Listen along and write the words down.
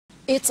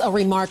It's a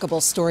remarkable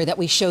story that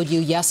we showed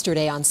you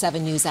yesterday on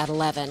 7 News at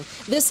 11.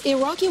 This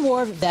Iraqi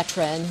war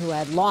veteran who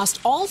had lost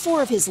all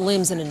 4 of his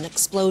limbs in an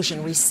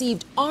explosion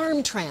received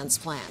arm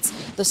transplants.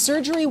 The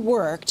surgery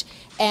worked,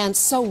 and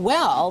so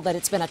well that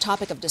it's been a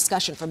topic of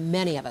discussion for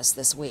many of us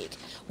this week.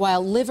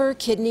 While liver,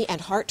 kidney, and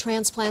heart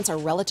transplants are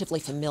relatively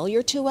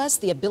familiar to us,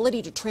 the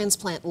ability to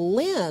transplant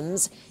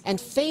limbs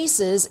and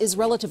faces is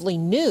relatively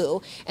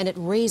new, and it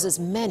raises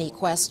many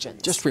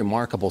questions. Just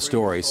remarkable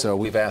story. So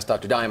we've asked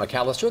Dr. Dianne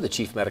McCallister, the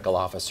Chief Medical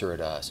Officer at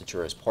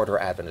Centura's Porter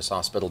Adventist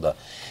Hospital, to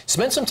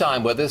spend some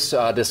time with us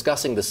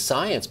discussing the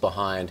science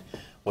behind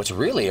what's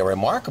really a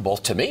remarkable,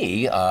 to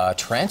me,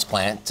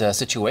 transplant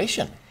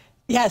situation.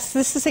 Yes,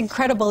 this is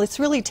incredible. It's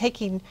really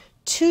taking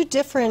 2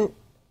 different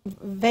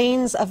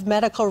veins of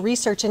medical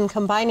research and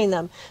combining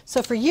them.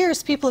 So for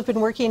years, people have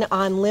been working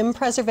on limb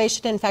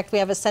preservation. In fact, we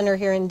have a center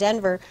here in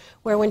Denver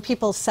where when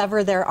people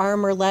sever their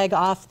arm or leg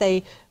off,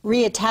 they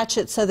reattach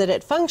it so that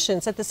it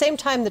functions. At the same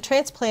time, the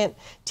transplant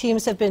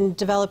teams have been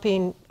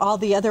developing all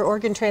the other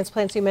organ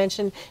transplants you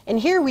mentioned. And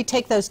here we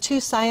take those 2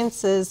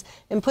 sciences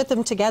and put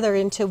them together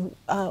into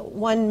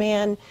one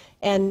man,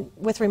 and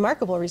with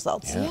remarkable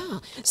results. Yeah.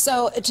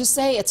 So to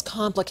say it's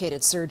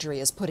complicated surgery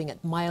is putting it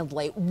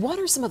mildly. What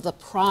are some of the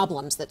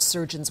problems that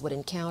surgeons would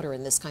encounter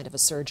in this kind of a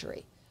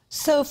surgery?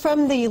 So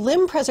from the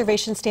limb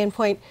preservation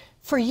standpoint,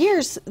 for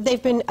years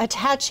they've been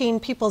attaching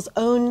people's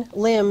own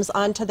limbs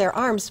onto their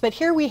arms, but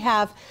here they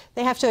have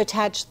to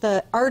attach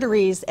the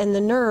arteries and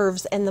the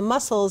nerves and the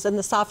muscles and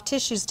the soft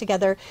tissues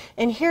together,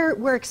 and here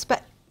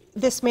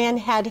this man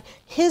had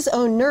his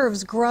own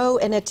nerves grow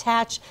and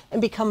attach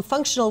and become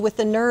functional with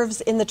the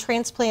nerves in the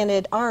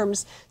transplanted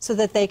arms so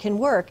that they can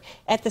work.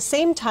 At the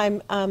same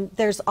time,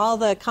 there's all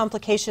the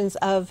complications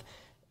of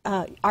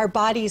our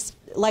bodies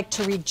like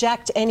to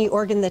reject any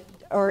organ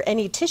or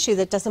any tissue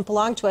that doesn't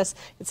belong to us.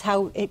 It's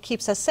how it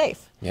keeps us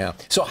safe. Yeah.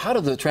 So how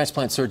do the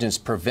transplant surgeons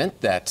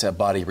prevent that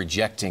body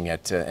rejecting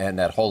it and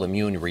that whole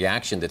immune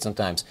reaction that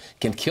sometimes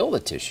can kill the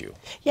tissue?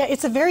 Yeah,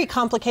 it's a very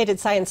complicated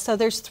science. So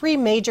there's 3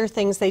 major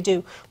things they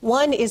do.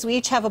 One is we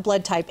each have a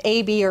blood type,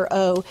 A, B, or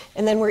O,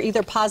 and then we're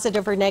either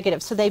positive or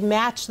negative. So they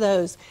match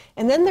those.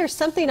 And then there's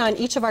something on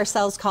each of our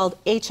cells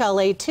called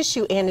HLA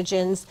tissue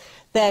antigens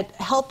that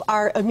help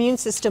our immune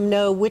system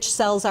know which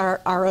cells are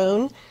our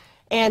own.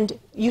 And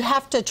you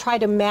have to try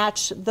to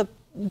match the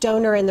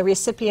donor and the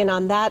recipient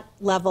on that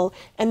level.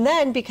 And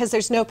then, because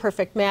there's no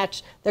perfect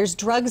match, there's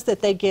drugs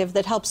that they give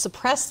that help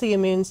suppress the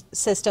immune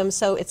system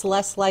so it's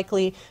less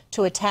likely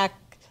to attack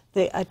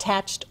the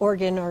attached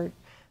organ or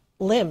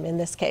limb in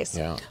this case.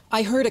 Yeah.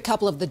 I heard a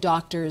couple of the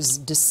doctors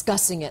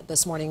discussing it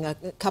this morning, a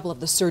couple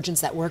of the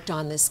surgeons that worked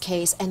on this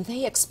case, and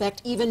they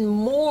expect even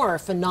more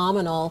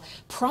phenomenal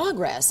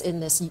progress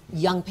in this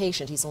young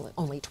patient. He's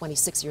only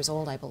 26 years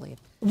old, I believe.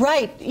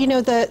 Right. You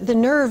know, the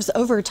nerves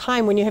over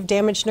time, when you have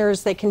damaged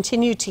nerves, they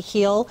continue to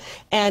heal,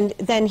 and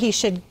then he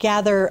should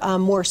gather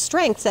more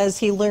strength as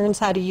he learns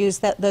how to use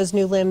those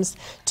new limbs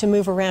to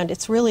move around.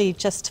 It's really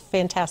just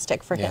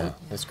fantastic for him. Yeah,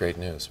 that's great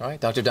news. All right,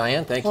 Dr.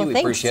 Dianne, thank you. We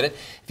Thanks. appreciate it.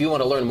 If you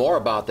want to learn more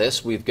about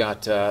this, we've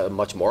got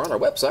much more on our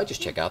website.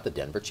 Just check out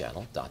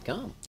thedenverchannel.com.